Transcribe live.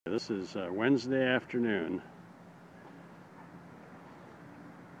This is Wednesday afternoon,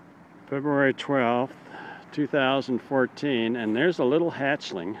 February 12th, 2014, and there's a little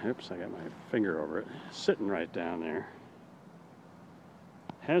hatchling. Oops, I got my finger over it. Sitting right down there.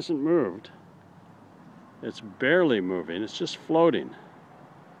 Hasn't moved. It's barely moving. It's just floating.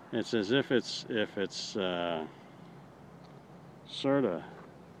 It's as if it's sort of,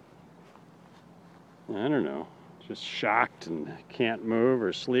 I don't know, just shocked and can't move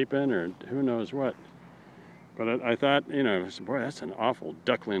or sleeping or who knows what. But I thought, you know, boy, that's an awful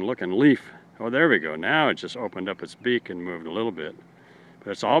duckling looking leaf. Oh, there we go. Now it just opened up its beak and moved a little bit.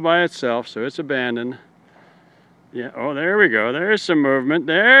 But it's all by itself, so it's abandoned. Yeah, oh, there we go. There's some movement.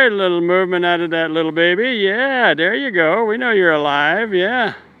 There's a little movement out of that little baby. Yeah, there you go. We know you're alive.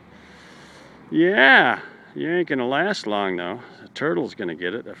 Yeah. Yeah. You ain't gonna last long, though. A turtle's gonna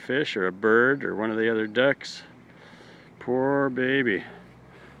get it. A fish or a bird or one of the other ducks. Poor baby.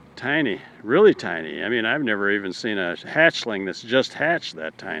 Tiny. Really tiny. I mean, I've never even seen a hatchling that's just hatched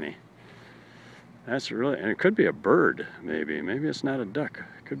that tiny. That's really, and it could be a bird, maybe. Maybe it's not a duck.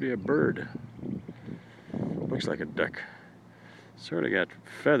 It could be a bird. Looks like a duck. Sort of got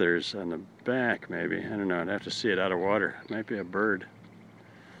feathers on the back, maybe. I don't know. I'd have to see it out of water. It might be a bird.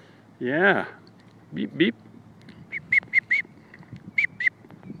 Yeah. Beep, beep.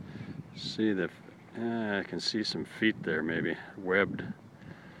 See the, I can see some feet there, maybe, webbed.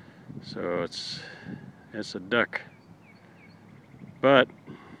 So it's a duck. But,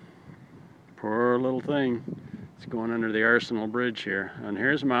 poor little thing. It's going under the Arsenal Bridge here. And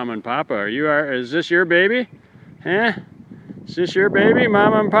here's Mama and Papa. Is this your baby? Huh? Is this your baby,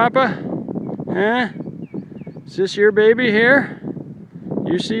 Mama and Papa? Huh? Is this your baby here?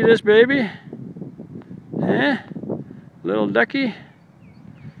 You see this baby? Huh? Little ducky?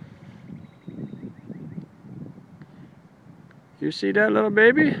 You see that little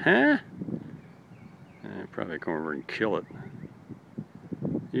baby? Huh? I'll probably come over and kill it.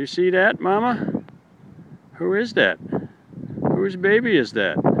 You see that, Mama? Who is that? Whose baby is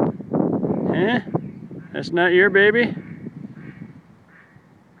that? Huh? That's not your baby?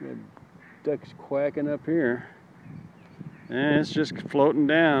 The duck's quacking up here. And it's just floating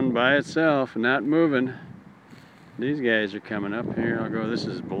down by itself, not moving. These guys are coming up here. I'll go, this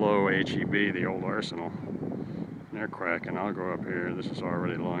is below HEB, the old Arsenal. They're quacking. I'll go up here. This is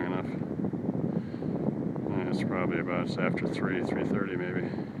already long enough. It's probably about, it's after 3:30 maybe.